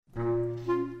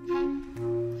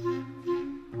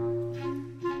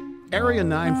Area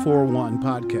 941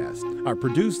 podcasts are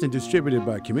produced and distributed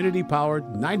by community-powered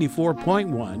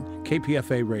 94.1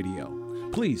 KPFA Radio.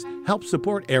 Please help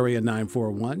support Area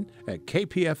 941 at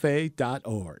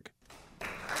kpfa.org.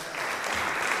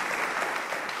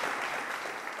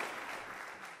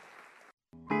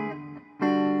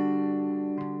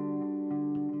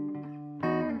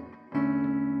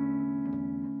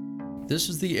 This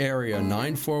is the Area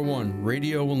 941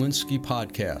 Radio Walensky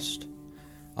podcast.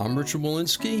 I'm Richard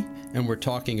Walensky, and we're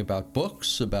talking about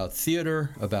books, about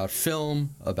theater, about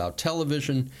film, about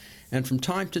television, and from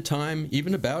time to time,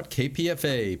 even about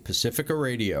KPFA, Pacifica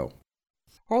Radio.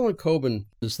 Harlan Coben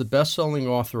is the best-selling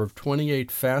author of 28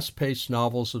 fast-paced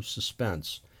novels of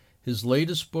suspense. His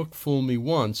latest book, Fool Me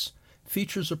Once,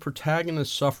 features a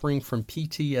protagonist suffering from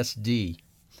PTSD.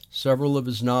 Several of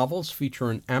his novels feature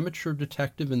an amateur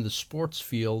detective in the sports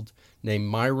field named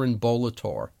Myron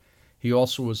Bolitor. He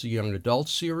also has a young adult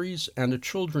series and a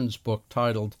children's book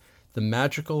titled The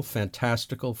Magical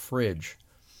Fantastical Fridge.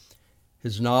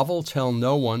 His novel, Tell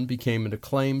No One, became an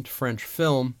acclaimed French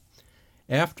film.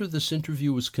 After this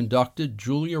interview was conducted,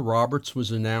 Julia Roberts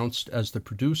was announced as the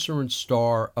producer and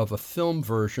star of a film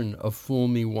version of Fool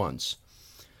Me Once.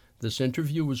 This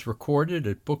interview was recorded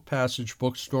at Book Passage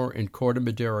Bookstore in Corte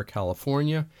Madera,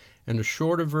 California, and a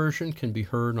shorter version can be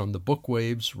heard on the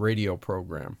Bookwaves radio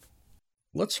program.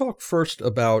 Let's talk first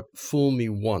about Fool Me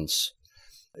Once.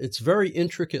 It's very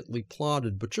intricately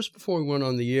plotted, but just before we went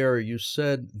on the air, you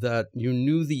said that you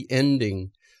knew the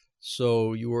ending,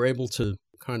 so you were able to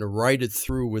kind of write it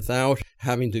through without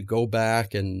having to go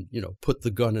back and, put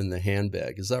the gun in the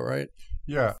handbag. Is that right?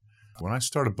 Yeah. When I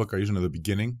start a book, I usually know the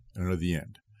beginning and know the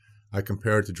end. I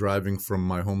compare it to driving from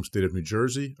my home state of New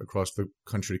Jersey across the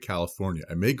country to California.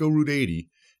 I may go Route 80.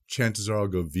 Chances are I'll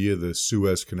go via the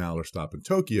Suez Canal or stop in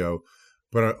Tokyo,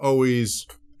 but I always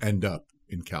end up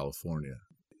in California.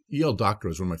 E.L. Doctor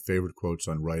has one of my favorite quotes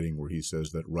on writing where he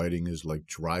says that writing is like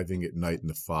driving at night in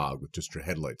the fog with just your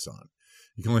headlights on.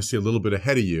 You can only see a little bit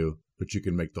ahead of you, but you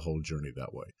can make the whole journey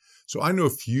that way. So I know a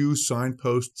few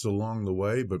signposts along the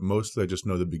way, but mostly I just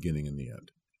know the beginning and the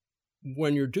end.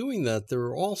 When you're doing that, there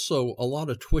are also a lot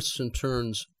of twists and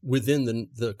turns within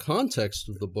the context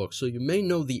of the book. So you may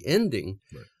know the ending,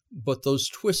 right, but those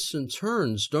twists and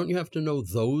turns, don't you have to know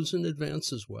those in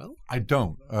advance as well? I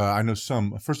don't. I know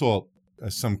some. First of all,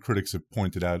 as some critics have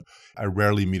pointed out, I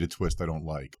rarely meet a twist I don't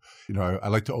like. I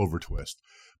like to over-twist.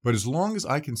 But as long as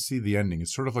I can see the ending,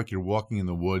 it's sort of like you're walking in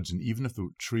the woods, and even if the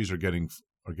trees are getting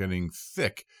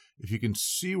thick, if you can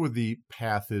see where the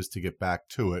path is to get back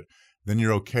to it, then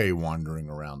you're okay wandering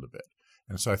around a bit.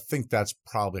 And so I think that's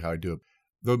probably how I do it.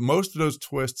 Though most of those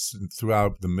twists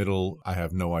throughout the middle, I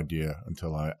have no idea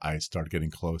until I start getting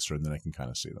closer, and then I can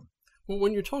kind of see them. Well,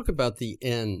 when you talk about the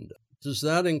end, does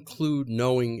that include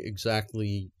knowing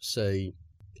exactly, say,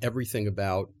 everything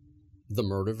about the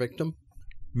murder victim?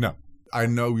 No. I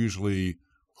know usually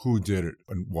who did it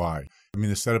and why. I mean,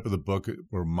 the setup of the book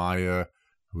where Maya,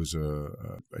 who was a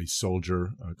soldier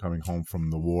coming home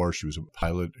from the war, she was a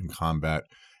pilot in combat,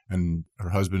 and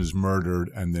her husband is murdered,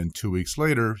 and then 2 weeks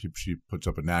later, she puts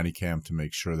up a nanny cam to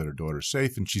make sure that her daughter's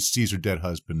safe, and she sees her dead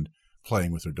husband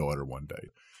playing with her daughter one day.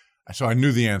 So I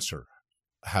knew the answer,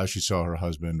 how she saw her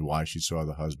husband, why she saw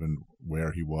the husband,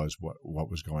 where he was, what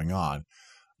was going on.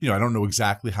 I don't know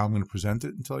exactly how I'm going to present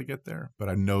it until I get there, but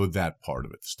I know that part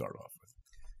of it to start off with.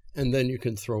 And then you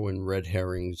can throw in red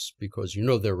herrings because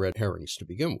they're red herrings to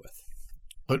begin with.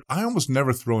 But I almost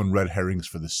never throw in red herrings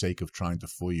for the sake of trying to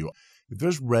fool you. If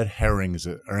there's red herrings,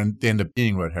 or they end up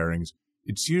being red herrings,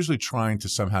 it's usually trying to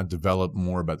somehow develop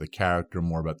more about the character,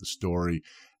 more about the story,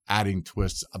 adding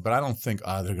twists. But I don't think,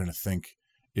 they're going to think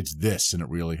it's this, and it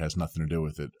really has nothing to do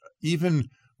with it. Even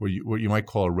what you might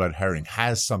call a red herring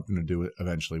has something to do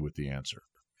eventually with the answer.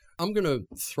 I'm going to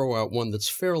throw out one that's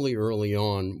fairly early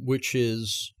on, which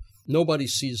is nobody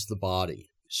sees the body.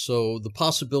 So the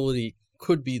possibility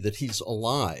could be that he's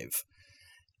alive.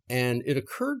 And it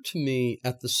occurred to me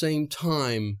at the same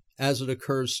time as it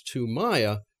occurs to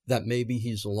Maya that maybe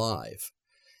he's alive.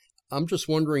 I'm just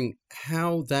wondering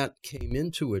how that came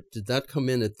into it. Did that come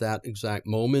in at that exact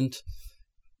moment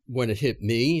when it hit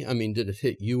me? I mean, did it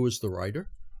hit you as the writer?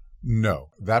 No,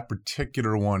 that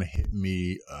particular one hit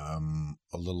me a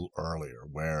little earlier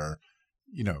where,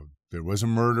 there was a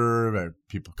murder,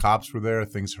 cops were there,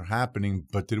 things are happening,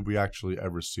 but did we actually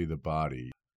ever see the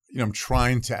body? I'm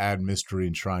trying to add mystery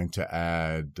and trying to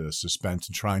add suspense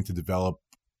and trying to develop,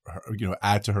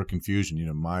 add to her confusion.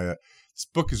 Maya, this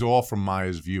book is all from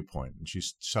Maya's viewpoint, and she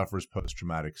suffers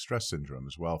post-traumatic stress syndrome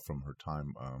as well from her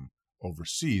time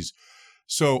overseas.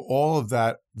 So all of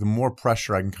that, the more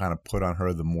pressure I can kind of put on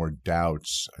her, the more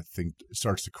doubts, I think, it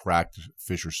starts to crack, the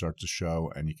fissure starts to show,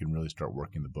 and you can really start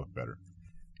working the book better.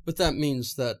 But that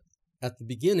means that at the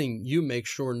beginning, you make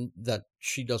sure that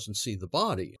she doesn't see the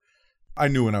body. I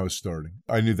knew when I was starting.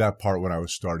 I knew that part when I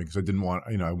was starting because I didn't want,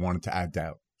 I wanted to add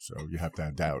doubt. So you have to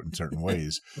add doubt in certain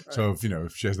ways. Right. So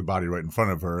if she has the body right in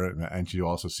front of her and she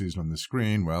also sees it on the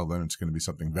screen, well, then it's going to be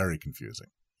something very confusing.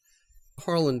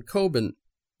 Harlan Coben,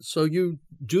 so you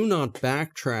do not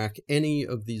backtrack any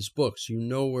of these books. You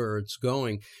know where it's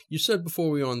going. You said before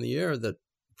we were on the air that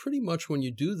pretty much when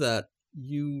you do that,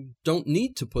 you don't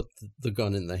need to put the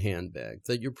gun in the handbag,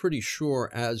 that you're pretty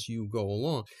sure as you go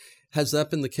along. Has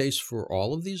that been the case for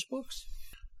all of these books?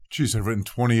 Geez, I've written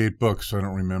 28 books, so I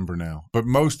don't remember now. But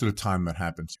most of the time that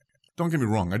happens. Don't get me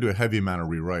wrong, I do a heavy amount of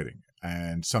rewriting.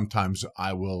 And sometimes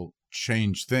I will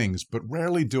change things, but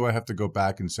rarely do I have to go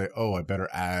back and say, oh, I better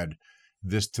add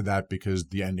this to that because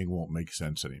the ending won't make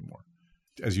sense anymore.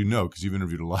 As you know, because you've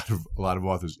interviewed a lot of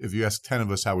authors, if you ask 10 of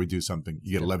us how we do something,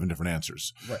 you get 11 different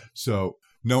answers. Right. So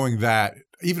knowing that,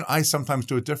 even I sometimes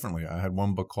do it differently. I had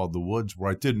one book called The Woods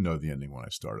where I didn't know the ending when I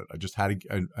started. I just had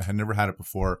to, I had never had it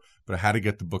before, but I had to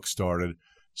get the book started.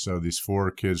 So these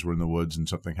 4 kids were in the woods and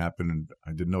something happened and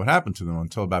I didn't know what happened to them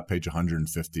until about page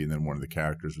 150. And then one of the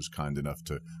characters was kind enough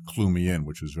to clue me in,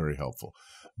 which was very helpful.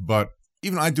 But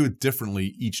even I do it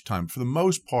differently each time. For the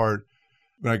most part,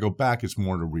 when I go back, it's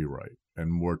more to rewrite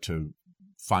and more to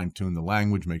fine-tune the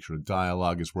language, make sure the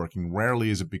dialogue is working. Rarely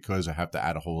is it because I have to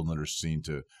add a whole another scene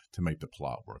to make the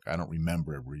plot work. I don't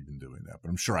remember ever even doing that, but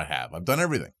I'm sure I have. I've done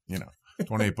everything,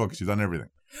 28 books, you've done everything.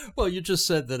 Well, you just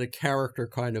said that a character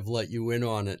kind of let you in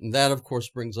on it, and that, of course,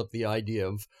 brings up the idea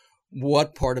of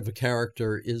what part of a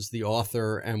character is the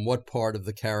author and what part of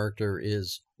the character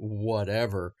is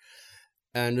whatever.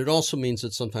 And it also means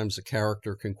that sometimes the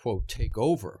character can, quote, take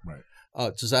over.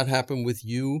 Right. Does that happen with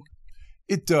you?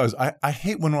 It does. I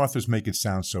hate when authors make it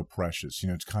sound so precious.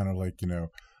 It's kind of like,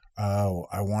 oh,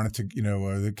 I wanted to,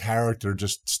 the character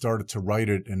just started to write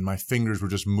it and my fingers were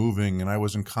just moving and I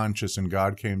wasn't conscious and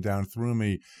God came down through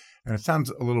me. And it sounds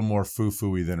a little more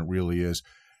foo-foo-y than it really is.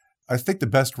 I think the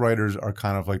best writers are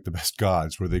kind of like the best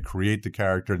gods where they create the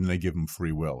character and they give them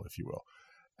free will, if you will.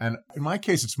 And in my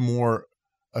case, it's more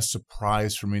a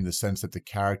surprise for me in the sense that the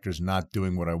character's not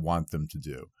doing what I want them to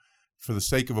do. For the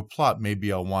sake of a plot,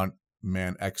 maybe I'll want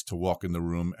man X to walk in the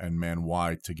room and man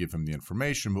Y to give him the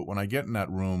information. But when I get in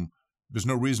that room, there's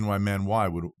no reason why man Y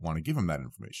would want to give him that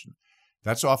information.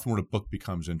 That's often where the book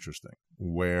becomes interesting,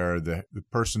 where the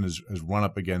person has run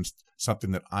up against something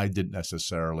that I didn't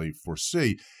necessarily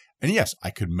foresee. And yes,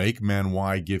 I could make man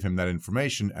Y give him that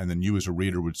information, and then you as a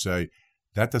reader would say,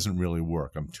 that doesn't really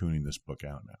work. I'm tuning this book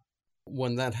out now.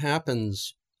 When that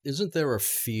happens, isn't there a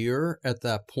fear at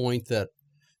that point that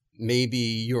maybe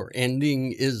your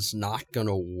ending is not going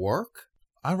to work?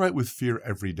 I write with fear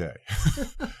every day.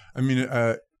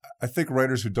 I think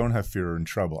writers who don't have fear are in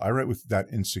trouble. I write with that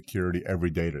insecurity every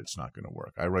day that it's not going to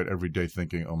work. I write every day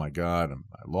thinking, oh my God,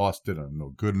 I lost it. I'm no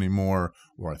good anymore.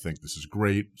 Or I think this is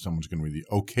great. Someone's going to read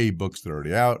the okay books that are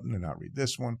already out and then not read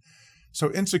this one. So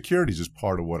insecurities is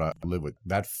part of what I live with.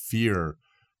 That fear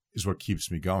is what keeps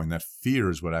me going. That fear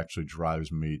is what actually drives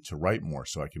me to write more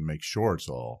so I can make sure it's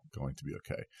all going to be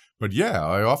okay. But yeah,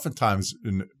 I oftentimes,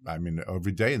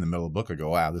 every day in the middle of the book, I go,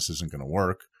 wow, this isn't going to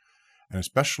work. And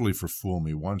especially for Fool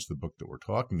Me Once, the book that we're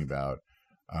talking about,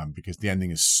 because the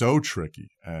ending is so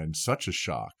tricky and such a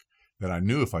shock that I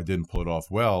knew if I didn't pull it off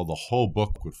well, the whole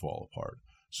book would fall apart.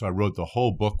 So I wrote the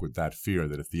whole book with that fear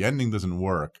that if the ending doesn't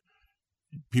work,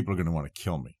 people are going to want to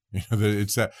kill me.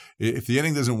 It's that if the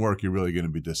ending doesn't work, you're really going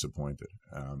to be disappointed.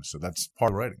 So that's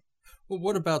part of writing. Well,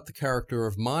 what about the character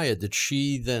of Maya? Did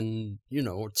she then,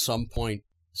 at some point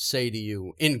say to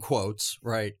you, in quotes,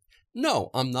 right, no,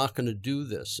 I'm not going to do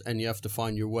this, and you have to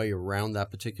find your way around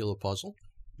that particular puzzle?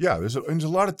 Yeah, there's a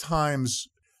lot of times.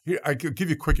 Here, I could give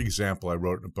you a quick example. I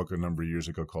wrote in a book a number of years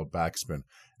ago called Backspin,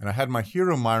 and I had my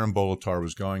hero Myron Bolitar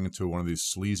was going into one of these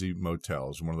sleazy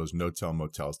motels, one of those no-tell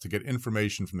motels, to get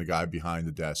information from the guy behind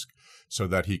the desk so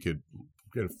that he could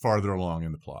get farther along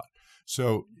in the plot.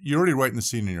 So you're already writing the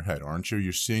scene in your head, aren't you?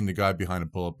 You're seeing the guy behind a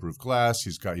bulletproof glass.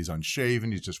 He's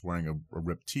unshaven. He's just wearing a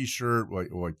ripped T-shirt,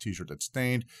 white T-shirt that's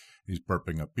stained. He's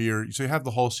burping up beer. So you have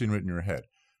the whole scene written in your head.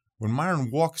 When Myron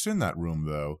walks in that room,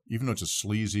 though, even though it's a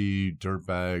sleazy,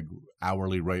 dirtbag,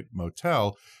 hourly rate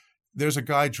motel, there's a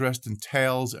guy dressed in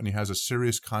tails, and he has a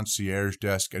serious concierge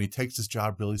desk, and he takes his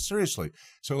job really seriously.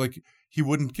 So, he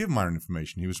wouldn't give Myron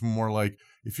information. He was more like,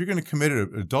 if you're going to commit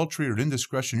an adultery or an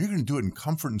indiscretion, you're going to do it in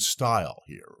comfort and style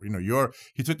here.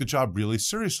 He took the job really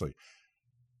seriously.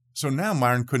 So now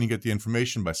Myron couldn't get the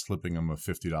information by slipping him a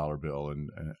 $50 bill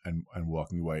and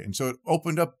walking away. And so it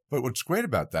opened up. But what's great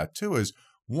about that, too, is,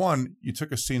 one, you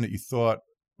took a scene that you thought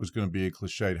was going to be a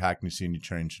cliched Hackney scene, you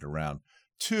changed it around.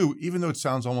 Two, even though it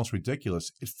sounds almost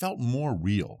ridiculous, it felt more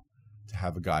real to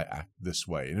have a guy act this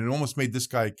way. And it almost made this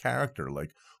guy a character.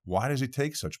 Like, why does he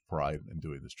take such pride in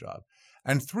doing this job?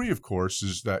 And three, of course,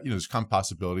 is that, there's some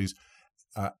possibilities.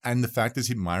 And the fact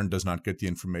is Myron does not get the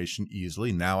information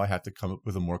easily. Now I have to come up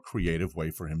with a more creative way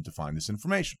for him to find this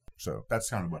information. So that's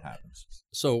kind of what happens.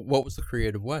 So what was the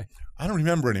creative way? I don't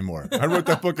remember anymore. I wrote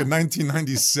that book in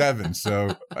 1997,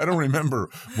 so I don't remember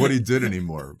what he did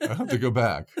anymore. I have to go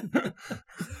back.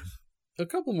 A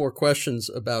couple more questions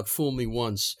about Fool Me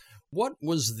Once. What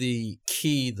was the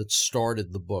key that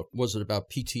started the book? Was it about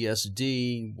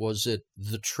PTSD? Was it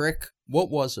the trick? What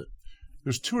was it?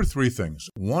 There's two or three things.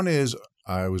 One is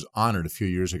I was honored a few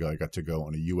years ago. I got to go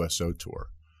on a USO tour.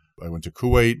 I went to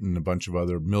Kuwait and a bunch of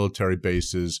other military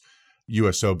bases,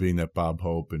 USO being that Bob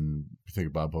Hope, and you think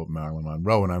of Bob Hope, Marilyn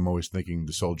Monroe, and I'm always thinking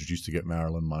the soldiers used to get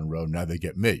Marilyn Monroe. Now they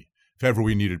get me. If ever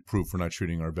we needed proof for not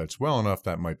treating our vets well enough,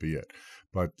 that might be it.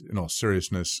 But in all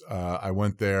seriousness, I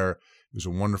went there. It was a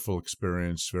wonderful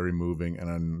experience, very moving,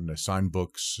 and I signed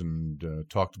books and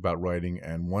talked about writing.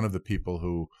 And one of the people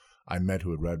who I met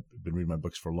who had been reading my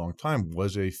books for a long time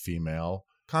was a female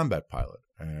combat pilot.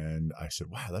 And I said,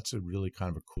 wow, that's a really kind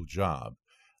of a cool job.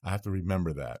 I have to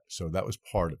remember that. So that was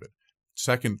part of it.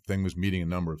 Second thing was meeting a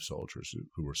number of soldiers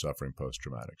who were suffering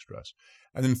post-traumatic stress.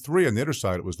 And then three, on the other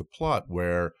side, it was the plot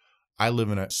where I live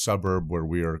in a suburb where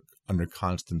we are under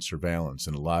constant surveillance.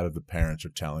 And a lot of the parents are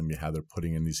telling me how they're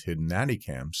putting in these hidden nanny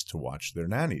cams to watch their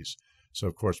nannies. So,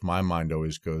 of course, my mind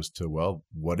always goes to, well,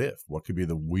 what if? What could be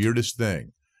the weirdest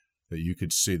thing that you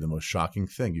could see, the most shocking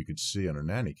thing you could see on a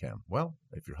nanny cam? Well,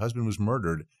 if your husband was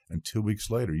murdered and 2 weeks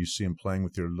later you see him playing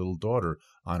with your little daughter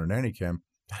on a nanny cam,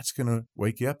 that's going to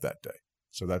wake you up that day.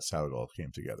 So that's how it all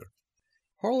came together.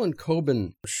 Harlan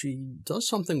Coben, she does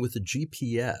something with the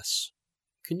GPS.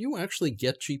 Can you actually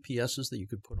get GPSs that you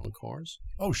could put on cars?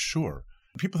 Oh, sure.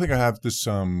 People think I have this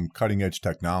cutting-edge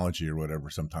technology or whatever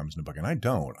sometimes in the book, and I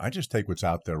don't. I just take what's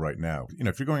out there right now.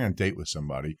 If you're going on a date with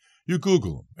somebody, you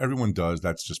Google them. Everyone does.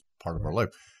 That's just part of our life.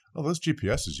 Oh, those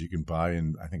GPSs you can buy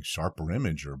in, I think, Sharper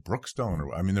Image or Brookstone.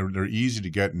 They're easy to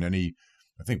get in any,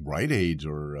 I think, Rite Aids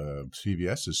or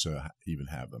CVS's even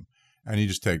have them. And you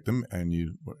just take them and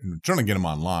you're trying to get them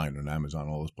online on Amazon,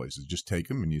 all those places. Just take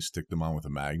them and you stick them on with a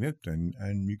magnet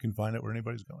and you can find out where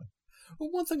anybody's going.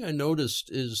 Well, one thing I noticed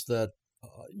is that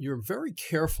you're very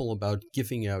careful about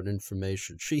giving out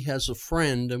information. She has a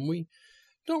friend and we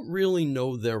don't really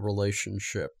know their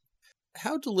relationship.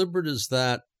 How deliberate is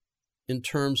that in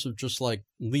terms of just like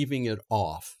leaving it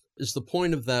off? Is the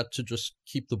point of that to just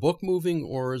keep the book moving,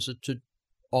 or is it to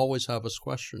always have us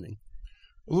questioning?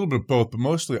 A little bit of both, but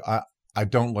mostly I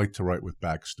don't like to write with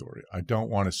backstory. I don't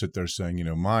want to sit there saying,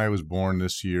 Maya was born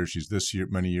this year, she's this year,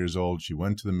 many years old, she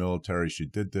went to the military, she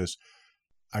did this.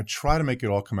 I try to make it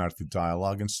all come out through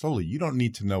dialogue, and slowly. You don't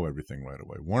need to know everything right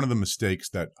away. One of the mistakes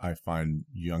that I find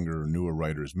younger or newer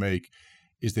writers make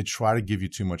is they try to give you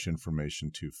too much information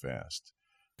too fast.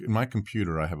 In my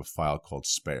computer, I have a file called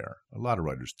Spare. A lot of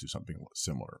writers do something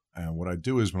similar. And what I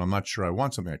do is when I'm not sure I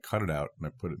want something, I cut it out and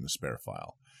I put it in the Spare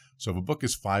file. So if a book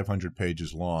is 500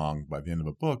 pages long, by the end of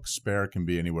a book, Spare can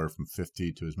be anywhere from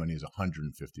 50 to as many as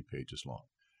 150 pages long.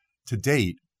 To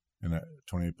date, in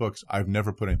 28 books, I've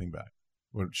never put anything back.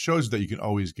 What it shows is that you can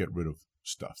always get rid of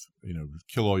stuff.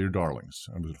 Kill all your darlings.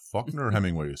 Was it Faulkner or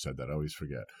Hemingway who said that? I always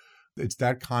forget. It's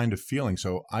that kind of feeling.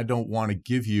 So I don't want to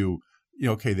give you,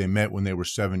 okay, they met when they were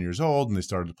 7 years old and they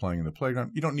started playing in the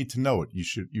playground. You don't need to know it.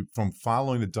 You from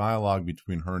following the dialogue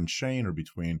between her and Shane or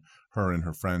between her and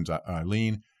her friends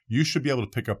Eileen, you should be able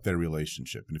to pick up their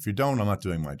relationship. And if you don't, I'm not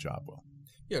doing my job well.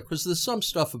 Yeah, because there's some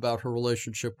stuff about her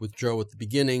relationship with Joe at the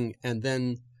beginning, and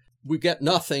then we get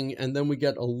nothing, and then we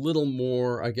get a little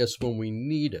more, I guess, when we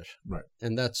need it. Right.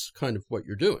 And that's kind of what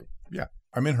you're doing. Yeah.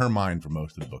 I'm in her mind for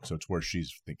most of the book, so it's where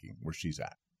she's thinking, where she's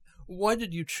at. Why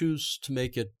did you choose to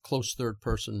make it close third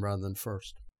person rather than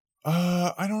first?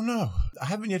 I don't know. I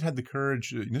haven't yet had the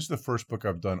courage. This is the first book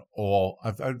I've done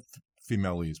I've had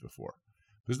female leads before.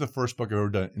 This is the first book I've ever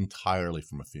done entirely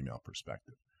from a female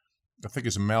perspective. I think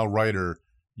as a male writer,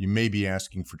 you may be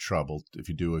asking for trouble if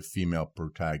you do a female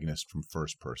protagonist from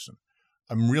first person.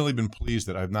 I've really been pleased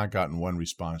that I've not gotten one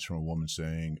response from a woman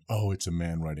saying, oh, it's a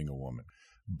man writing a woman.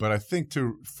 But I think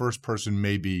to first person,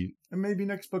 maybe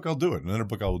next book I'll do it. Another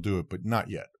book I will do it, but not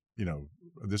yet.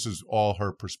 This is all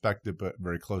her perspective, but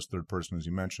very close third person, as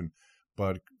you mentioned.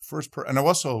 But and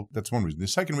that's one reason. The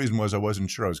second reason was I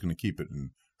wasn't sure I was going to keep it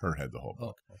in her head the whole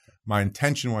book. Oh, okay. My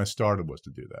intention when I started was to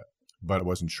do that, but I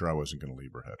wasn't sure I wasn't going to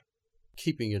leave her head.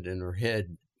 Keeping it in her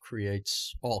head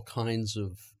creates all kinds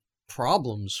of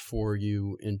problems for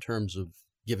you in terms of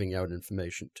giving out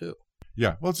information too.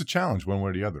 Yeah, well, it's a challenge one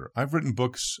way or the other. I've written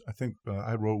books. I think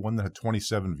I wrote one that had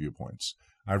 27 viewpoints.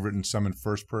 I've written some in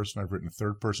first person. I've written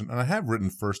third person. And I have written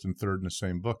first and third in the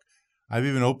same book. I've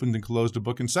even opened and closed a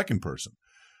book in second person.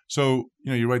 So,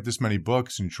 you write this many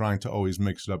books and you're trying to always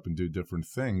mix it up and do different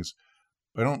things.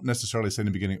 I don't necessarily say in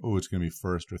the beginning, oh, it's going to be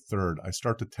first or third. I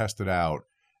start to test it out,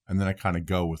 and then I kind of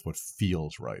go with what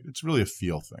feels right. It's really a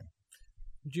feel thing.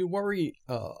 Do you worry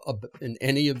in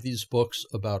any of these books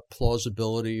about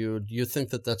plausibility, or do you think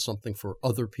that that's something for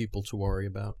other people to worry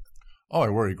about? Oh, I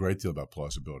worry a great deal about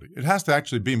plausibility. It has to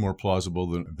actually be more plausible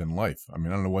than life. I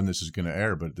mean, I don't know when this is going to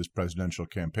air, but this presidential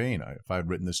campaign, if I had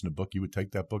written this in a book, you would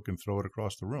take that book and throw it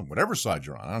across the room, whatever side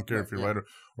you're on. I don't care if you're right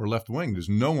or left wing. There's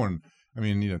no one. I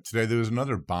mean, today there was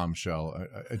another bombshell.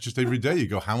 Just every day you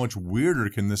go, how much weirder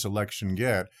can this election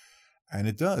get? And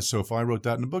it does. So if I wrote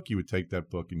that in a book, you would take that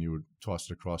book and you would toss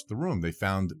it across the room. They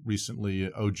found recently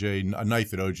a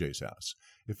knife at OJ's house.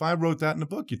 If I wrote that in a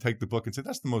book, you take the book and say,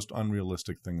 that's the most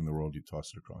unrealistic thing in the world. You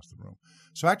toss it across the room.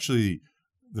 So actually,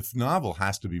 the novel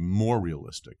has to be more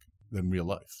realistic than real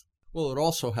life. Well, it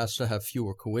also has to have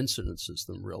fewer coincidences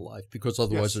than real life, because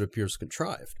otherwise it appears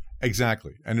contrived.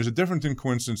 Exactly. And there's a difference in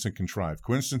coincidence and contrived.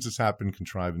 Coincidences happen,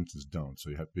 contrivances don't. So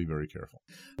you have to be very careful.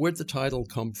 Where'd the title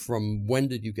come from? When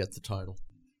did you get the title?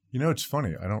 It's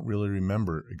funny. I don't really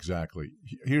remember exactly.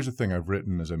 Here's the thing I've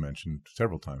written, as I mentioned,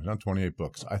 several times, on 28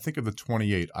 books. I think of the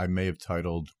 28, I may have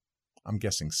titled, I'm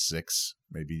guessing 6,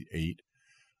 maybe 8.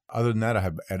 Other than that, I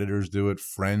have editors do it.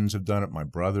 Friends have done it. My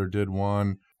brother did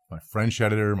one. My French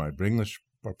editor, my English,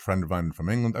 a friend of mine from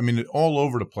England. I mean, all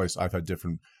over the place, I've had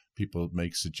different people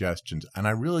make suggestions. And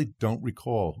I really don't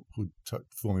recall who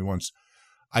told me once.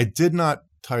 I did not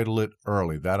title it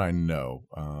early. That I know.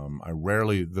 I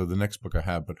rarely, though the next book I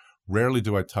have, but rarely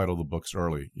do I title the books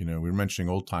early. We were mentioning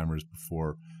old timers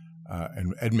before.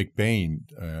 And Ed McBain,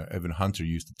 Evan Hunter,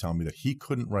 used to tell me that he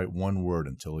couldn't write one word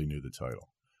until he knew the title.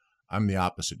 I'm the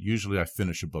opposite. Usually I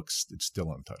finish a book, it's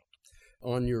still untitled.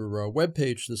 On your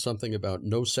webpage, there's something about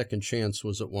No Second Chance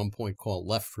was at one point called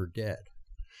Left for Dead.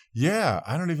 Yeah,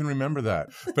 I don't even remember that.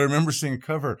 But I remember seeing a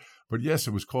cover. But yes,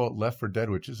 it was called Left for Dead,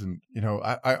 which isn't,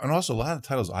 and also a lot of the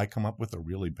titles I come up with are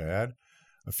really bad.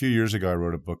 A few years ago, I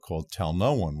wrote a book called Tell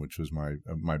No One, which was my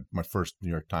first New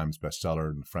York Times bestseller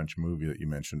and the French movie that you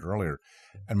mentioned earlier.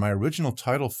 And my original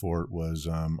title for it was,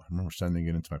 I remember sending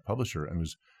it into my publisher, and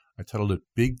I titled it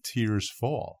Big Tears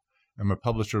Fall. And my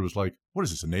publisher was like, what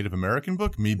is this, a Native American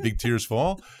book? Me, Big Tears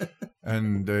Fall?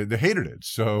 And they hated it.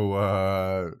 So,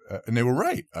 and they were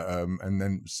right. And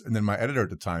then my editor at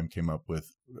the time came up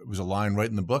with, it was a line right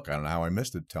in the book. I don't know how I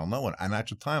missed it, Tell No One. And at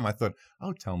the time I thought,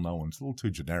 Tell No One. It's a little too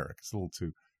generic. It's a little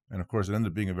too, and of course it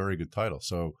ended up being a very good title.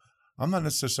 So I'm not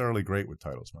necessarily great with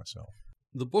titles myself.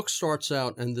 The book starts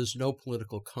out and there's no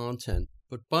political content,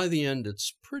 but by the end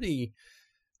it's pretty...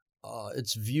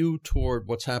 its view toward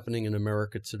what's happening in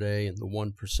America today and the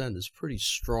 1% is pretty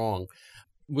strong.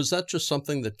 Was that just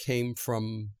something that came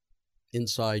from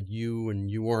inside you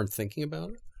and you weren't thinking about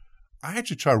it? I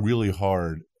actually try really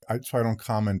hard. I don't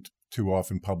comment too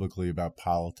often publicly about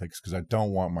politics because I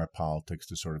don't want my politics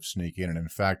to sort of sneak in. And in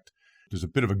fact, there's a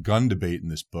bit of a gun debate in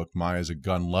this book. Maya's a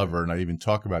gun lover, and I even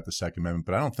talk about the Second Amendment,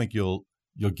 but I don't think you'll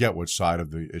get which side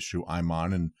of the issue I'm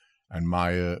on. And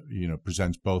Maya,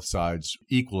 presents both sides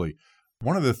equally.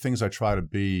 One of the things I try to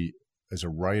be as a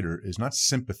writer is not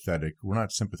sympathetic. We're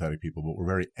not sympathetic people, but we're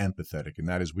very empathetic. And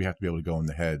that is we have to be able to go in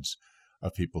the heads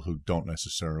of people who don't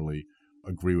necessarily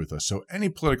agree with us. So any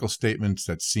political statements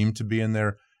that seem to be in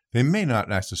there, they may not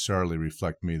necessarily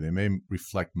reflect me. They may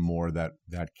reflect more that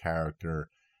character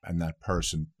and that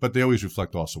person, but they always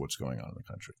reflect also what's going on in the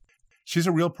country. She's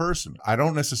a real person. I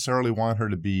don't necessarily want her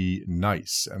to be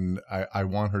nice, and I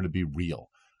want her to be real.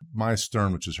 Maya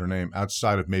Stern, which is her name,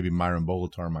 outside of maybe Myron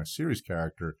Bolitar, my series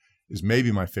character, is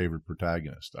maybe my favorite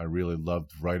protagonist. I really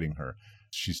loved writing her.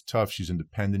 She's tough, she's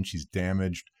independent, she's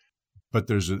damaged, but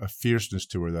there's a fierceness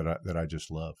to her that I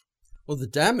just love. Well, the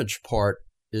damaged part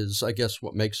is, I guess,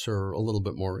 what makes her a little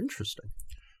bit more interesting.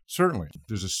 Certainly.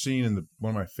 There's a scene in one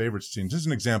of my favorite scenes. This is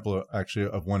an example, actually,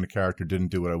 of when the character didn't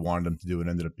do what I wanted him to do and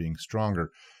ended up being stronger.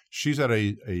 She's at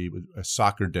a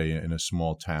soccer day in a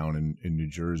small town in New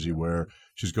Jersey where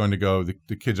she's going to go.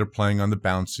 The kids are playing on the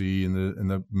bouncy and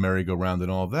the merry-go-round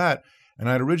and all of that. And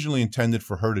I had originally intended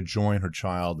for her to join her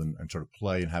child and sort of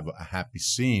play and have a happy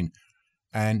scene.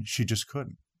 And she just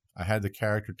couldn't. I had the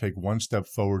character take one step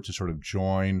forward to sort of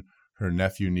join her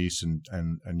nephew, niece,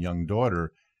 and young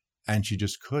daughter. And she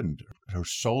just couldn't. Her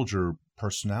soldier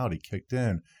personality kicked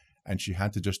in, and she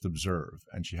had to just observe,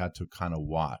 and she had to kind of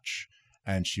watch,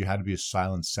 and she had to be a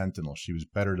silent sentinel. She was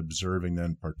better at observing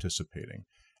than participating.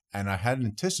 And I hadn't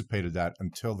anticipated that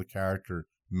until the character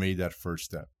made that first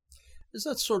step. Is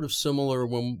that sort of similar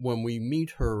when we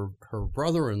meet her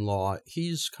brother-in-law?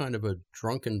 He's kind of a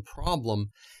drunken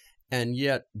problem, and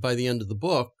yet by the end of the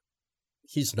book,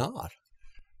 he's not.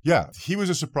 Yeah, he was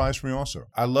a surprise for me also.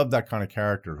 I love that kind of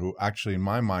character who actually, in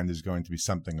my mind, is going to be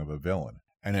something of a villain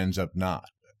and ends up not.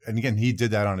 And again, he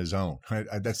did that on his own.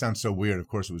 That sounds so weird. Of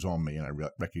course, it was all me, and I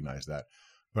recognize that.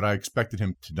 But I expected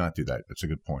him to not do that. That's a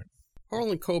good point.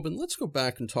 Harlan Coben, let's go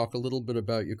back and talk a little bit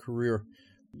about your career.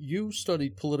 You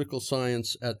studied political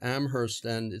science at Amherst,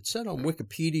 and it said on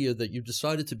Wikipedia that you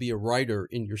decided to be a writer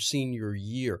in your senior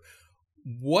year.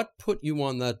 What put you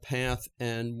on that path,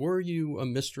 and were you a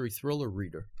mystery thriller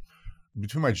reader?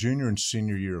 Between my junior and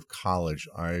senior year of college,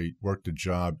 I worked a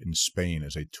job in Spain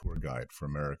as a tour guide for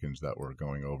Americans that were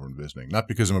going over and visiting. Not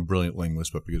because I'm a brilliant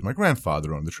linguist, but because my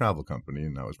grandfather owned the travel company,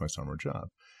 and that was my summer job.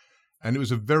 And it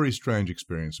was a very strange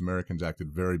experience. Americans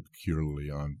acted very peculiarly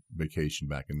on vacation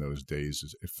back in those days.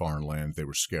 In foreign lands, they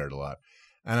were scared a lot.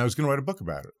 And I was going to write a book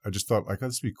about it. I just thought, like, oh,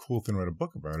 this would be a cool thing to write a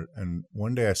book about it. And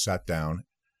one day I sat down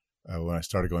when I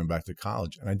started going back to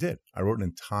college, and I did. I wrote an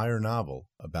entire novel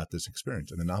about this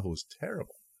experience, and the novel was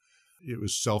terrible. It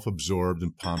was self-absorbed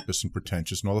and pompous and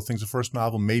pretentious and all the things a first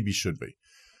novel maybe should be.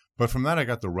 But from that, I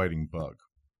got the writing bug.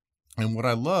 And what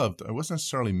I loved, it wasn't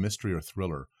necessarily mystery or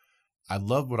thriller. I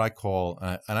love what I call,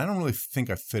 and I don't really think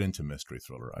I fit into mystery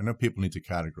thriller. I know people need to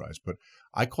categorize, but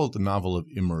I call it the novel of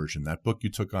immersion, that book you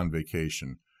took on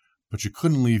vacation, but you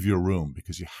couldn't leave your room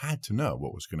because you had to know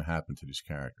what was going to happen to these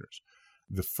characters.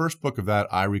 The first book of that,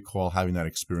 I recall having that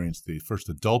experience. The first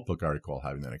adult book I recall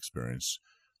having that experience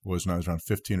was when I was around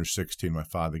 15 or 16. My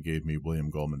father gave me William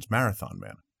Goldman's Marathon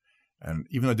Man. And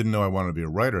even though I didn't know I wanted to be a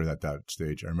writer at that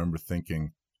stage, I remember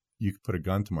thinking, you could put a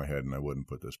gun to my head and I wouldn't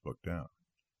put this book down.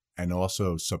 And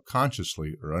also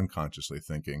subconsciously or unconsciously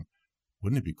thinking,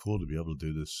 wouldn't it be cool to be able to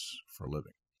do this for a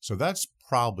living? So that's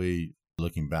probably,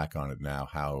 looking back on it now,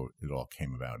 how it all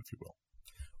came about, if you will.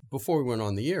 Before we went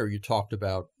on the air, you talked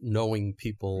about knowing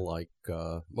people like,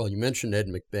 you mentioned Ed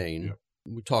McBain. Yeah.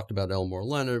 We talked about Elmore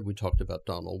Leonard. We talked about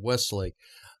Donald Westlake.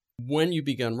 When you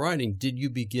began writing, did you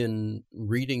begin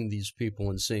reading these people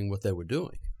and seeing what they were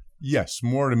doing? Yes,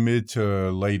 more to mid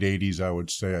to late 80s, I would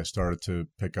say, I started to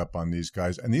pick up on these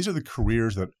guys. And these are the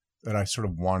careers that I sort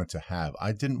of wanted to have.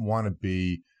 I didn't want to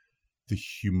be the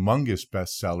humongous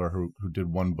bestseller who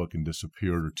did one book and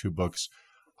disappeared, or two books.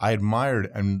 I admired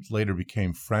and later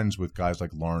became friends with guys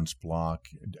like Lawrence Block,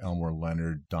 Elmore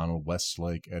Leonard, Donald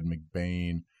Westlake, Ed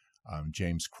McBain,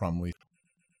 James Crumley.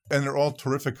 And they're all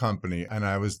terrific company. And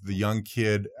I was the young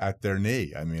kid at their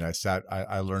knee. I mean,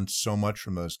 I learned so much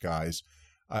from those guys.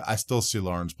 I still see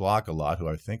Lawrence Block a lot, who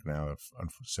I think now,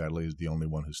 sadly, is the only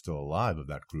one who's still alive of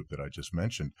that group that I just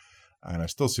mentioned. And I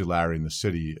still see Larry in the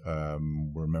city.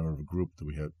 We're a member of a group that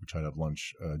we try to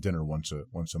have dinner once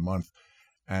a month.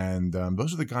 And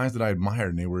those are the guys that I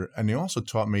admired. And they also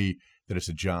taught me that it's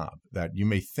a job, that you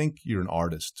may think you're an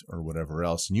artist or whatever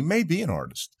else, and you may be an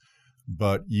artist,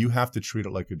 but you have to treat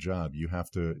it like a job. You have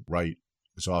to write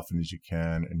as often as you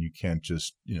can, and you can't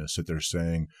just, sit there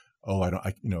saying, oh,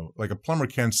 like a plumber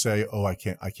can't say, oh, I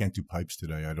can't do pipes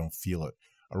today. I don't feel it.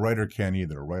 A writer can't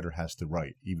either. A writer has to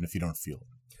write, even if you don't feel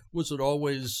it. Was it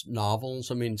always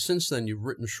novels? I mean, since then you've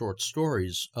written short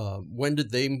stories. When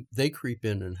did they creep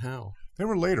in, and how? They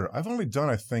were later. I've only done,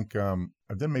 I think,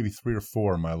 I've done maybe 3 or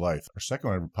 4 in my life. Our second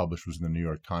one I ever published was in the New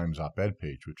York Times op-ed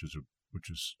page, which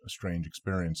is a strange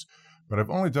experience. But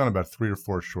I've only done about 3 or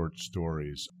 4 short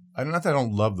stories. Not that I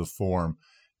don't love the form.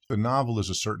 The novel is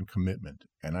a certain commitment,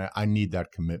 and I need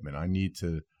that commitment. I need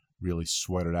to really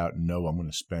sweat it out and know I'm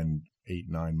going to spend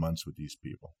 8-9 months with these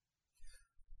people.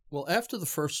 Well, after the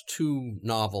first 2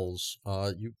 novels,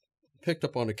 you picked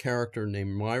up on a character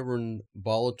named Myron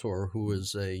Bolitor, who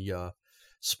is a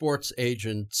sports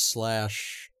agent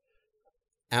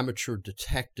 / amateur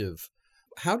detective.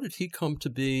 How did he come to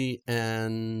be,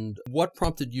 and what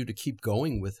prompted you to keep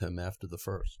going with him after the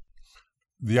first?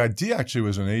 The idea actually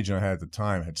was an agent I had at the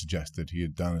time had suggested. He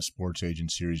had done a sports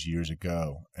agent series years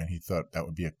ago, and he thought that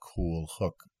would be a cool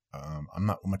hook. I'm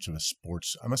not much of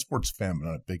I'm a sports fan, but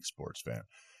not a big sports fan.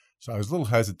 So I was a little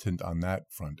hesitant on that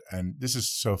front. And this is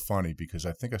so funny because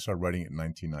I think I started writing it in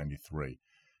 1993.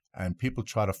 And people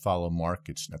try to follow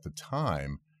markets. And at the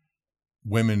time,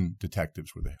 women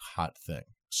detectives were the hot thing.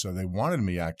 So they wanted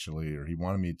me he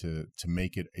wanted me to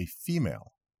make it a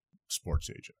female sports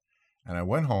agent. And I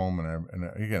went home, and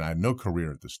again, I had no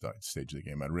career at this stage of the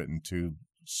game. I'd written 2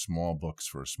 small books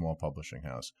for a small publishing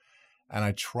house. And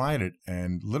I tried it,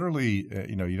 and literally,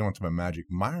 you don't want to talk about magic.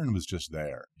 Myron was just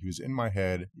there. He was in my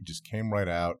head. He just came right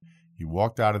out. He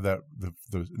walked out of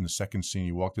in the second scene.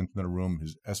 He walked into the room.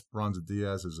 His Esperanza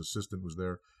Diaz, his assistant, was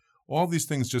there. All these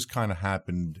things just kind of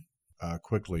happened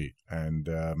quickly. And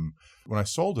when I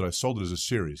sold it as a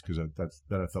series because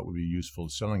that I thought would be useful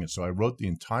selling it. So I wrote the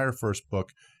entire first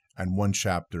book and one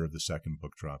chapter of the second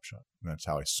book, Drop Shot. And that's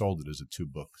how I sold it as a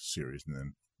 2-book series. And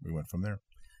then we went from there.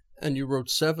 And you wrote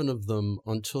 7 of them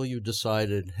until you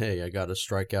decided, hey, I got to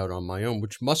strike out on my own,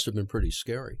 which must have been pretty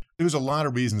scary. There was a lot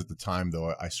of reasons at the time,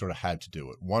 though, I sort of had to do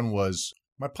it. One was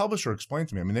my publisher explained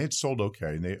to me, they had sold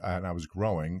okay, and I was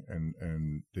growing,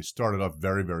 and they started off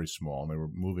very, very small, and they were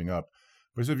moving up.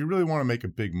 But he said, if you really want to make a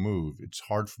big move, it's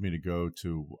hard for me to go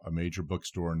to a major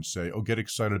bookstore and say, get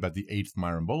excited about the 8th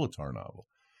Myron Bolitar novel.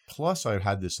 Plus, I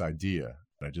had this idea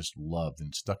that I just loved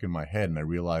and stuck in my head, and I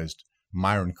realized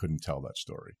Myron couldn't tell that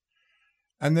story.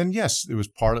 And then, yes, it was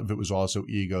part of it was also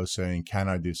ego saying, can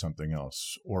I do something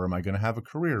else? Or am I going to have a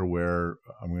career where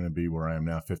I'm going to be where I am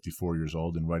now, 54 years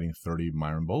old, and writing 30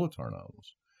 Myron Bolitar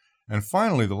novels? And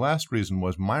finally, the last reason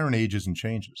was Myron ages and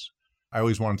changes. I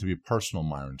always wanted to be a personal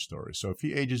Myron story. So if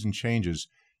he ages and changes,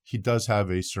 he does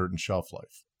have a certain shelf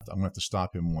life. I'm going to have to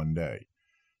stop him one day.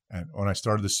 And when I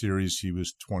started the series, he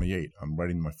was 28. I'm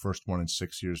writing my first one in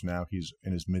 6 years now. He's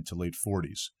in his mid to late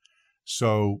 40s.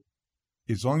 So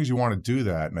as long as you want to do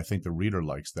that, and I think the reader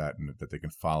likes that and that they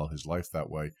can follow his life that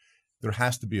way, there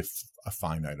has to be a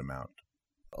finite amount.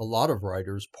 A lot of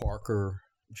writers, Parker,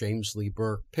 James Lee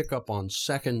Burke, pick up on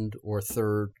second or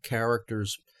third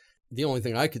characters. The only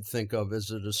thing I could think of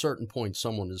is at a certain point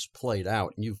someone is played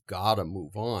out and you've got to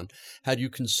move on. Had you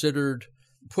considered,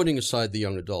 putting aside the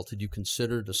young adult, had you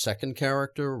considered a second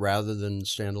character rather than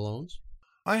standalones?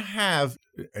 I have,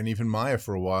 and even Maya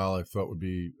for a while I thought would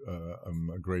be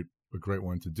a great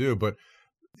one to do. But,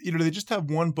 they just have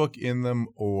one book in them,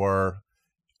 or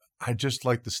I just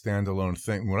like the standalone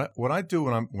thing. What I do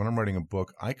when I'm writing a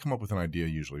book, I come up with an idea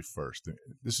usually first.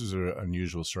 This is an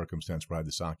unusual circumstance where I have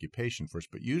this occupation first,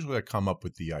 but usually I come up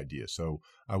with the idea. So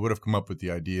I would have come up with the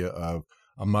idea of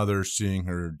a mother seeing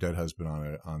her dead husband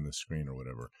on the screen or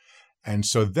whatever. And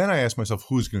so then I ask myself,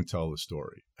 who's going to tell the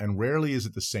story? And rarely is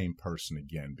it the same person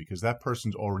again, because that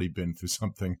person's already been through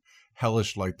something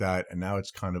hellish like that, and now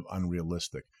it's kind of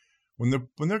unrealistic. When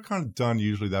they're kind of done,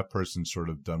 usually that person's sort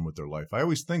of done with their life. I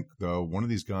always think, though, one of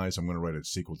these guys, I'm going to write a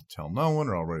sequel to Tell No One,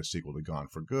 or I'll write a sequel to Gone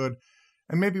for Good.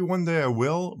 And maybe one day I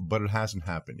will, but it hasn't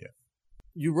happened yet.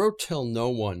 You wrote Tell No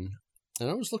One, and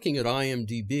I was looking at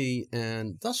IMDb,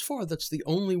 and thus far that's the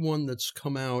only one that's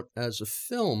come out as a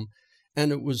film.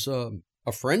 And it was a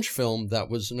French film that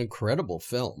was an incredible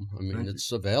film. I mean, it's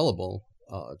available.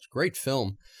 It's a great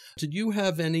film. Did you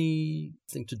have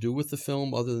anything to do with the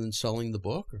film other than selling the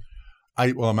book?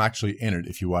 I'm actually in it.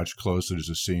 If you watch closely, there's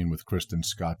a scene with Kristen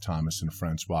Scott Thomas and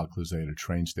Francois Cluzet at a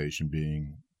train station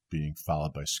being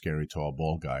followed by a scary tall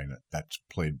bald guy, and that's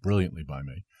played brilliantly by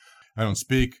me. I don't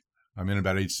speak. I'm in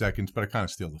about 8 seconds, but I kind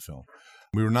of steal the film.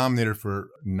 We were nominated for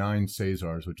 9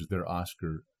 Césars, which is their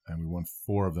Oscar, and we won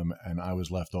 4 of them, and I was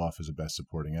left off as a Best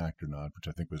Supporting Actor nod, which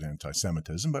I think was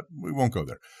anti-Semitism, but we won't go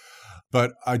there.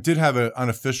 But I did have an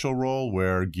unofficial role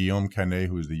where Guillaume Canet,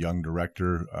 who is the young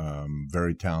director,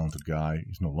 very talented guy,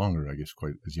 he's no longer, I guess,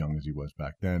 quite as young as he was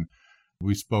back then.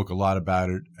 We spoke a lot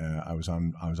about it. I was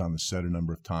on the set a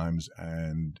number of times,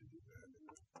 and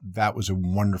that was a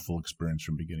wonderful experience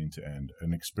from beginning to end,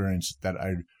 an experience that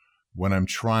when I'm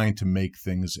trying to make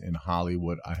things in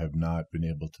Hollywood, I have not been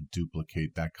able to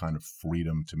duplicate that kind of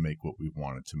freedom to make what we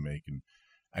wanted to make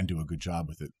and do a good job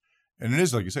with it. And it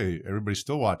is, like you say, everybody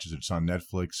still watches it. It's on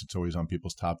Netflix. It's always on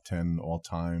people's top 10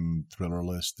 all-time thriller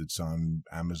list. It's on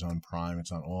Amazon Prime.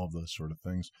 It's on all of those sort of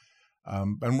things.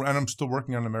 And I'm still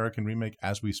working on an American remake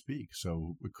as we speak.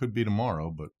 So it could be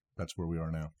tomorrow, but that's where we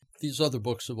are now. These other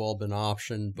books have all been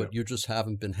optioned, but Yep. You just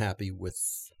haven't been happy with...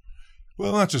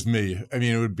 Well, not just me. I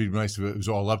mean, it would be nice if it was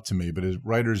all up to me, but as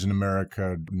writers in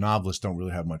America, novelists don't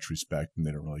really have much respect, and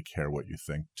they don't really care what you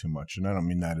think too much. And I don't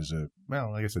mean that as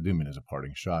I guess I do mean as a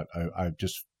parting shot. I've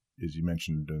just, as you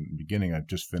mentioned in the beginning, I've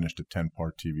just finished a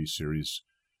 10-part TV series,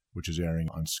 which is airing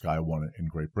on Sky One in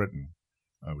Great Britain,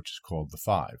 which is called The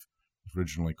Five. It was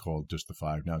originally called just The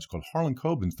Five. Now it's called Harlan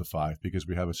Coben's The Five, because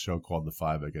we have a show called The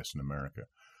Five, I guess, in America.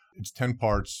 It's 10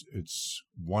 parts. It's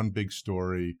one big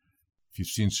story. If you've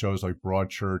seen shows like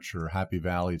Broadchurch or Happy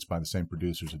Valley, it's by the same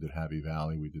producers who did Happy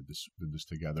Valley. We did this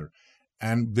together.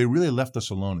 And they really left us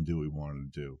alone to do what we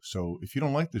wanted to do. So if you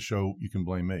don't like the show, you can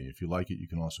blame me. If you like it, you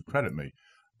can also credit me.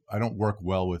 I don't work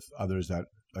well with others that,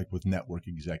 like with network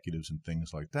executives and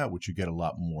things like that, which you get a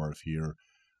lot more of here.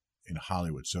 in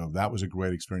Hollywood. So that was a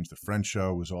great experience. The French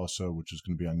show was also, which is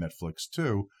going to be on Netflix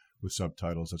too, with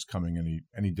subtitles. That's coming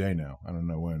any day now. I don't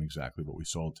know when exactly, but we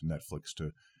sold to Netflix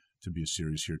to be a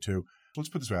series here too. Let's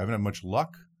put it this way: I haven't had much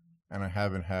luck, and I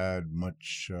haven't had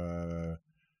much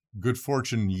good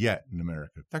fortune yet in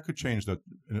America. That could change that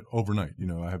overnight.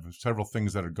 I have several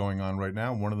things that are going on right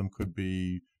now. One of them could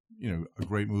be, a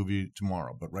great movie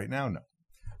tomorrow, but right now, no.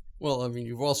 Well, I mean,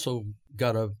 you've also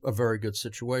got a very good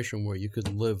situation where you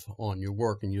could live on your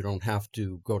work and you don't have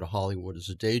to go to Hollywood as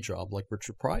a day job like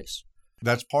Richard Price.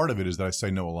 That's part of it, is that I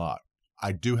say no a lot.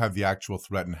 I do have the actual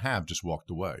threat and have just walked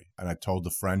away. And I told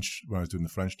the French, when I was doing the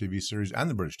French TV series and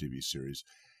the British TV series,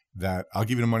 that I'll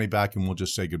give you the money back and we'll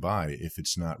just say goodbye if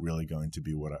it's not really going to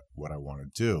be what I want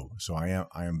to do. So I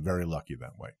am very lucky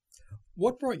that way.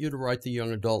 What brought you to write the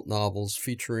young adult novels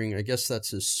featuring, I guess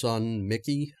that's his son,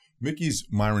 Mickey? Mickey's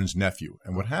Myron's nephew.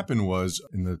 And what happened was,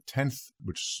 in the 10th,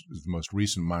 which is the most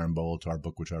recent Myron Bolitar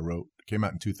book, which I wrote, came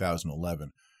out in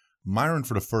 2011, Myron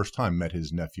for the first time met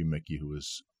his nephew Mickey, who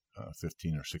was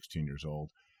 15 or 16 years old.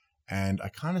 And I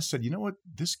kind of said, you know what,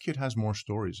 this kid has more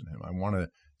stories in him. I want to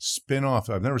spin off.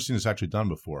 I've never seen this actually done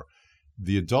before.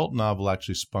 The adult novel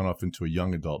actually spun off into a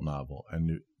young adult novel.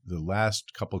 And the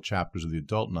last couple chapters of the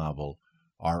adult novel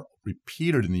are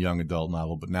repeated in the young adult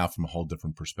novel, but now from a whole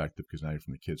different perspective, because now you're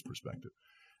from the kid's perspective.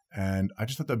 And I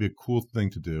just thought that'd be a cool thing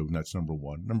to do, and that's number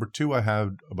one. Number two, I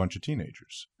had a bunch of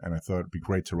teenagers, and I thought it'd be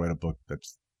great to write a book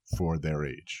that's for their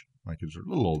age. My kids are a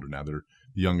little older now. The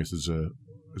youngest is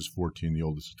 14, the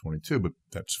oldest is 22, but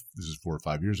this is 4 or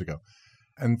 5 years ago.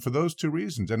 And for those two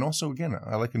reasons, and also, again,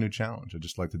 I like a new challenge. I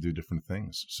just like to do different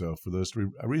things. So for those three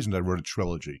reasons, I wrote a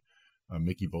trilogy, a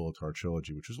Mickey Bolitar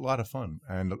trilogy, which was a lot of fun,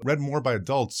 and read more by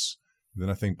adults than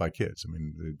I think by kids. I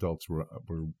mean, the adults were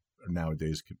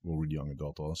nowadays will read young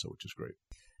adult also, which is great.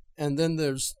 And then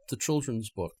there's the children's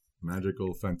book,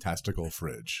 Magical Fantastical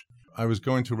Fridge. I was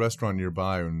going to a restaurant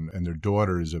nearby, and their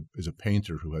daughter is a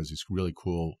painter who has these really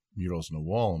cool murals on the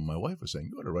wall. And my wife was saying,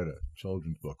 you ought to write a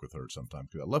children's book with her sometime,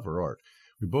 because I love her art.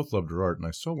 We both loved her art, and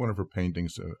I saw one of her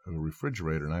paintings of a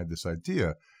refrigerator, and I had this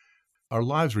idea. Our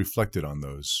lives reflected on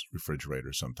those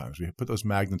refrigerators sometimes. We put those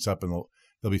magnets up, and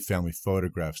there'll be family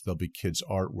photographs, there'll be kids'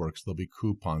 artworks, there'll be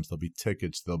coupons, there'll be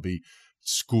tickets, there'll be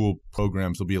school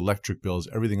programs, there'll be electric bills,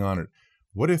 everything on it.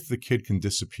 What if the kid can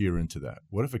disappear into that?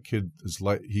 What if a kid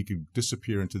he could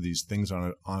disappear into these things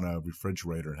on a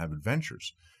refrigerator and have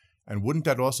adventures? And wouldn't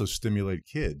that also stimulate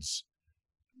kids?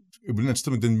 Wouldn't that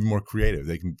still be more creative?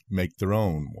 They can make their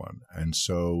own one. And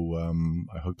so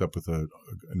I hooked up with an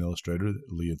illustrator,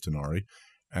 Leah Tenari,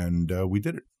 and we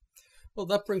did it. Well,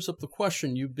 that brings up the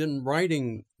question. You've been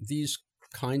writing these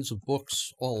kinds of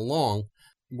books all along,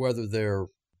 whether they're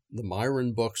the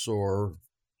Myron books or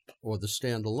the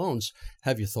standalones.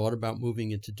 Have you thought about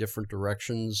moving into different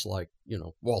directions? Like,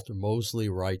 Walter Mosley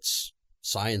writes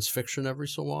science fiction every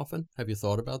so often. Have you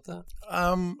thought about that?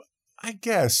 I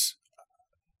guess.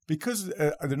 Because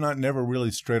they're not never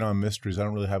really straight-on mysteries, I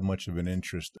don't really have much of an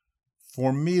interest.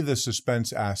 For me, the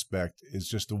suspense aspect is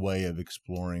just a way of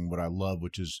exploring what I love,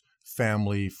 which is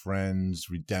family, friends,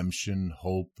 redemption,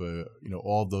 hope,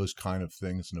 all those kind of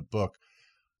things in a book.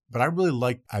 But I really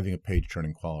like having a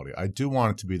page-turning quality. I do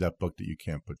want it to be that book that you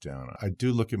can't put down. I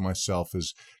do look at myself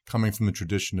as coming from the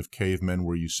tradition of cavemen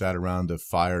where you sat around a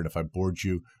fire, and if I bored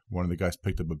you, one of the guys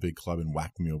picked up a big club and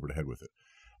whacked me over the head with it.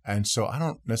 And so I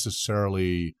don't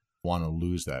necessarily want to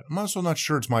lose that. I'm also not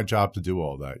sure it's my job to do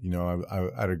all that.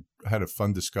 I had a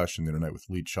fun discussion the other night with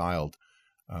Lee Child,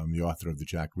 the author of the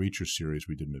Jack Reacher series.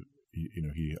 We did,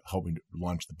 he helped me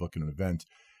launch the book in an event.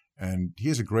 And he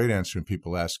has a great answer when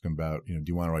people ask him about, do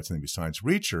you want to write something besides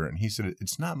Reacher? And he said,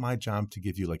 it's not my job to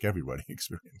give you like every writing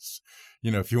experience.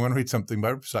 If you want to read something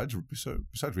besides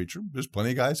Reacher, there's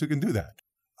plenty of guys who can do that.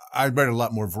 I read a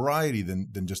lot more variety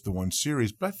than just the one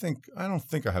series, but I don't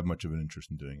think I have much of an interest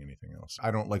in doing anything else.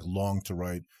 I don't long to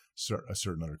write a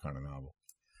certain other kind of novel.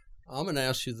 I'm going to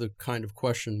ask you the kind of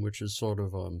question which is sort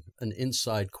of an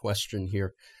inside question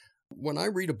here. When I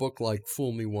read a book like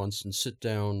Fool Me Once and sit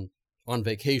down on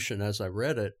vacation as I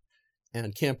read it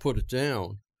and can't put it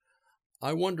down,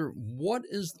 I wonder what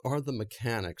are the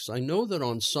mechanics? I know that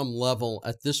on some level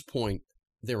at this point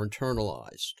they're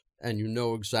internalized, and you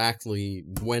know exactly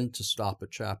when to stop a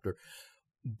chapter.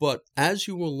 But as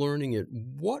you were learning it,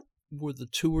 what were the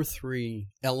 2 or 3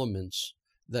 elements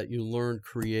that you learned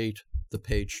create the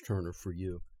page turner for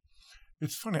you?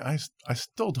 It's funny. I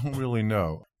still don't really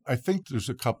know. I think there's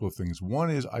a couple of things. One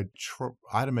is I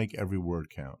try to make every word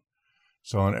count.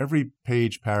 So on every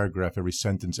page, paragraph, every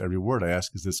sentence, every word, I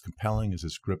ask, is this compelling? Is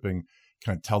this gripping?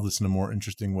 Can I tell this in a more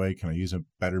interesting way? Can I use a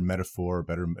better metaphor, a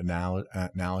better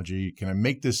analogy? Can I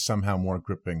make this somehow more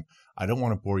gripping? I don't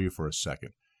want to bore you for a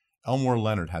second. Elmore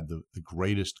Leonard had the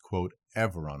greatest quote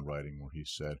ever on writing, where he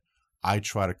said, I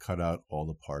try to cut out all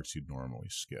the parts you'd normally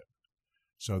skip.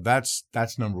 So that's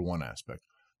number one aspect.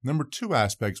 Number two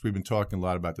aspects, we've been talking a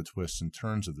lot about the twists and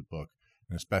turns of the book,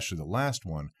 and especially the last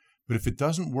one. But if it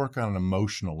doesn't work on an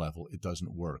emotional level, it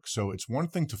doesn't work. So it's one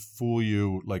thing to fool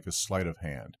you like a sleight of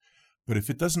hand. But if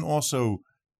it doesn't also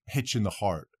hit you in the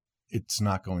heart, it's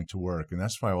not going to work. And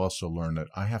that's why I also learned that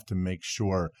I have to make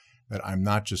sure that I'm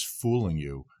not just fooling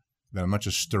you, that I'm not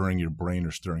just stirring your brain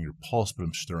or stirring your pulse, but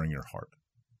I'm stirring your heart.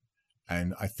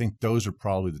 And I think those are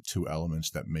probably the two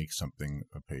elements that make something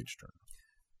a page turner.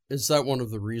 Is that one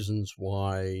of the reasons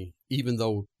why, even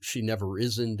though she never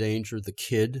is in danger, the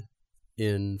kid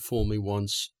in Fool Me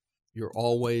Once, you're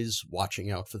always watching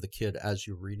out for the kid as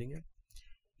you're reading it?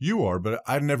 You are, but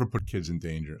I never put kids in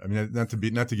danger. I mean, not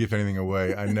to give anything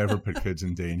away, I never put kids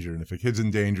in danger. And if a kid's in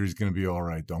danger, he's going to be all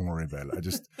right. Don't worry about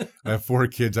it. I have 4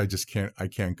 kids. I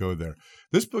can't go there.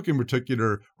 This book in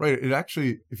particular, right, it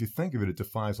actually, if you think of it, it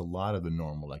defies a lot of the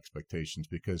normal expectations,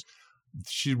 because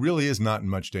she really is not in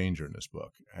much danger in this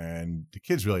book. And the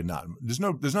kid's really not. There's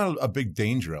not a big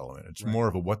danger element. It's more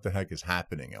of a what the heck is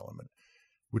happening element,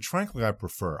 which frankly I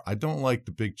prefer. I don't like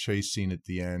the big chase scene at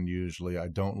the end usually. I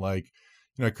don't like,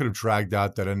 I could have dragged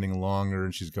out that ending longer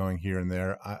and she's going here and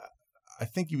there. I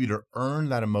think you either earn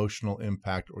that emotional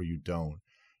impact or you don't.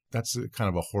 That's kind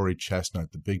of a hoary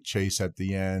chestnut, the big chase at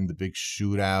the end, the big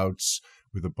shootouts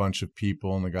with a bunch of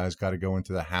people, and the guy's got to go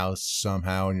into the house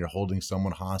somehow and you're holding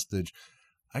someone hostage.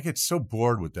 I get so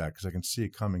bored with that because I can see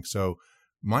it coming. So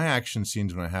my action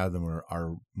scenes when I have them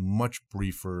are much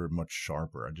briefer, much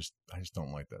sharper. I just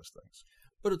don't like those things.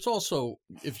 But it's also,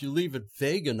 if you leave it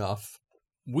vague enough,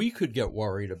 we could get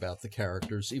worried about the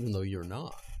characters, even though you're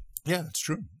not. Yeah, it's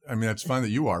true. I mean, that's fine that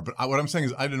you are. But what I'm saying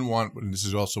is I didn't want, and this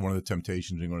is also one of the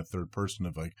temptations being on a third person,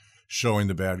 of like showing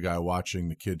the bad guy watching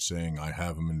the kid saying, I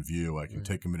have him in view. I can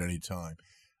take him at any time.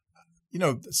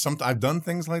 I've done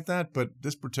things like that, but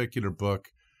this particular book,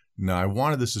 no, I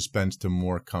wanted the suspense to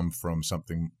more come from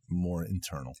something more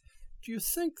internal. Do you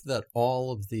think that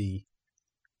all of the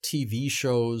TV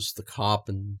shows, the cop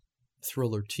and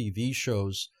thriller TV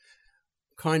shows,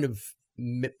 kind of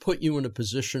put you in a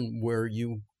position where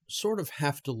you sort of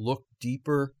have to look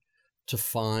deeper to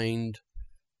find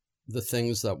the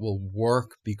things that will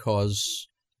work, because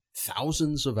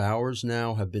thousands of hours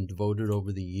now have been devoted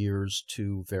over the years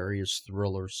to various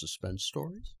thriller suspense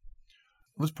stories?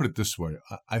 Let's put it this way.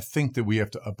 I think that we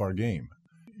have to up our game.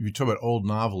 If you talk about old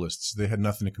novelists, they had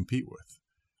nothing to compete with.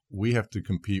 We have to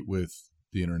compete with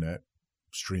the internet,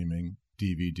 streaming,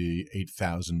 DVD,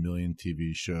 8,000 million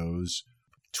TV shows,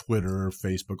 Twitter,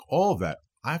 Facebook, all of that.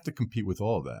 I have to compete with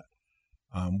all of that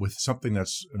with something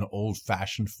that's an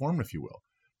old-fashioned form, if you will.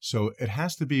 So it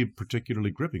has to be particularly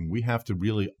gripping. We have to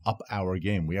really up our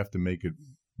game. We have to make it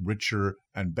richer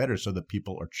and better so that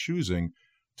people are choosing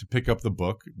to pick up the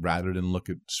book rather than look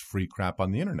at free crap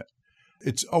on the internet.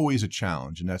 It's always a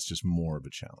challenge, and that's just more of a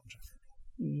challenge.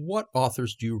 What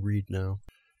authors do you read now?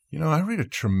 I read a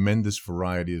tremendous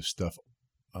variety of stuff,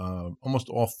 almost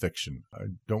all fiction. I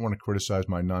don't want to criticize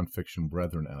my nonfiction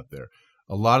brethren out there.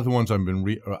 A lot of the ones I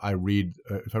read,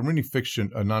 if I'm reading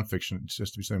fiction, nonfiction, it's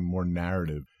just to be something more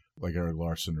narrative, like Eric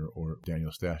Larson or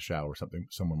Daniel Stashow or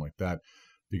someone like that,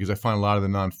 because I find a lot of the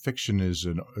nonfiction is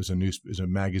a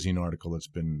magazine article that's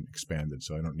been expanded,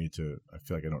 so I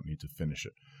feel like I don't need to finish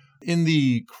it. In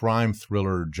the crime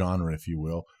thriller genre, if you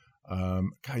will,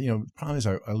 the problem is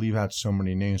I leave out so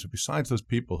many names, but besides those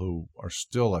people who are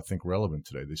still, I think, relevant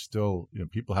today, they still,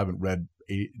 people haven't read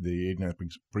the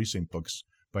 89th Precinct books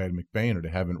by Ed McBain, or they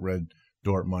haven't read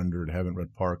Dortmund, or they haven't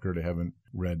read Parker, they haven't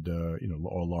read,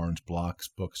 all Lawrence Block's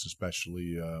books,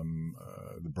 especially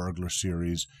the Burglar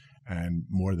series, and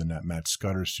more than that, Matt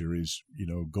Scudder series.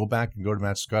 Go back and go to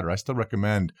Matt Scudder. I still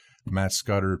recommend Matt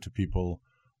Scudder to people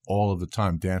all of the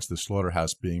time. Dance to the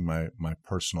Slaughterhouse being my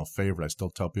personal favorite. I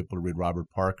still tell people to read Robert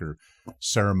Parker,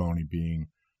 Ceremony being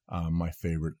my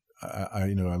favorite.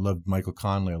 I love Michael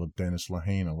Connelly. I love Dennis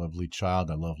Lehane. I love Lee Child.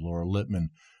 I love Laura Lippman.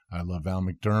 I love Al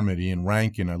McDermott, Ian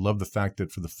Rankin. I love the fact that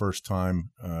for the first time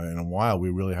in a while, we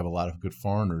really have a lot of good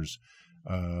foreigners,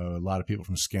 a lot of people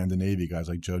from Scandinavia, guys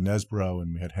like Joe Nesborough,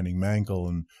 and we had Henning Mankell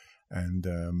and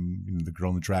the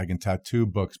Girl in the Dragon Tattoo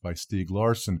books by Stieg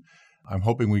Larsson. I'm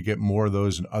hoping we get more of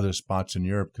those in other spots in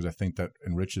Europe, because I think that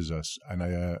enriches us. And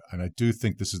I do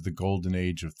think this is the golden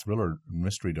age of thriller,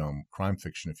 mystery dome, crime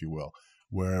fiction, if you will,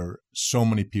 where so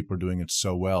many people are doing it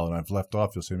so well. And I've left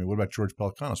off, you'll say to me, what about George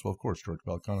Pelecanos? Well, of course, George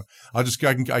Pelecanos.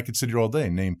 I could sit here all day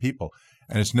and name people.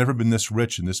 And it's never been this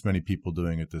rich and this many people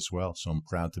doing it this well. So I'm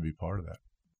proud to be part of that.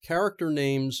 Character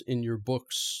names in your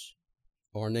books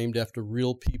are named after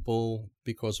real people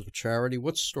because of a charity.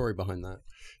 What's the story behind that?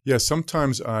 Yeah,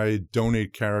 sometimes I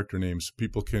donate character names.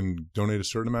 People can donate a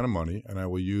certain amount of money, and I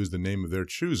will use the name of their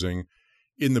choosing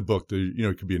in the book.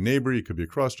 It could be a neighbor, it could be a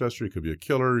cross-dresser, it could be a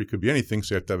killer, it could be anything,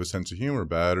 so you have to have a sense of humor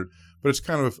about it. But it's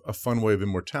kind of a fun way of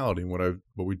immortality. And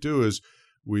what we do is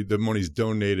the money's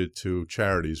donated to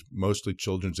charities, mostly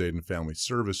Children's Aid and Family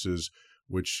Services,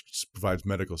 which provides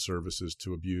medical services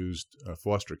to abused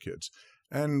foster kids.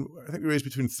 And I think we raise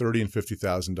between $30,000 and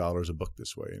 $50,000 a book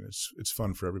this way, and it's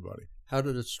fun for everybody. How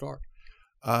did it start?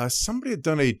 Somebody had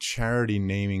done a charity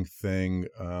naming thing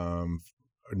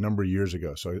a number of years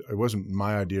ago, so it wasn't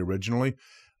my idea originally,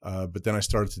 but then I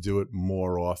started to do it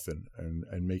more often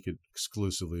and make it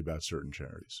exclusively about certain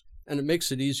charities. And it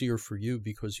makes it easier for you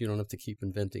because you don't have to keep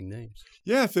inventing names.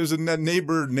 Yeah, if there's a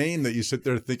neighbor name that you sit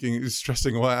there thinking is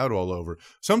stressing out all over.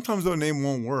 Sometimes the name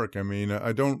won't work. I mean,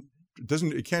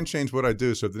 it can't change what I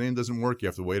do. So if the name doesn't work, you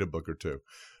have to wait a book or two.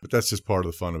 But that's just part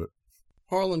of the fun of it.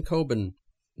 Harlan Coben,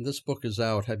 this book is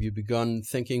out. Have you begun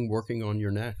working on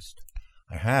your next?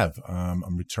 I have.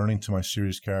 I'm returning to my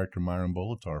serious character, Myron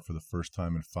Bolitar, for the first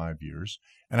time in 5 years,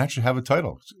 and I actually have a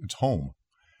title. It's Home.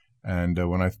 And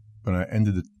when I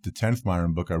ended the 10th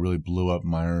Myron book, I really blew up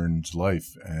Myron's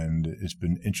life, and it's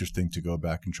been interesting to go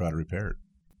back and try to repair it.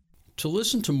 To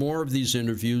listen to more of these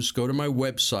interviews, go to my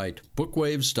website,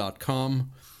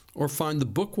 bookwaves.com, or find the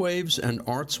Bookwaves and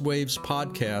Arts Waves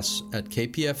podcasts at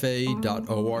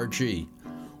kpfa.org.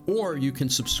 Or you can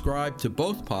subscribe to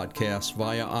both podcasts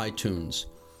via iTunes.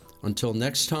 Until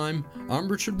next time, I'm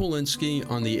Richard Walensky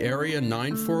on the Area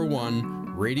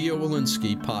 941 Radio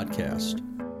Walensky podcast.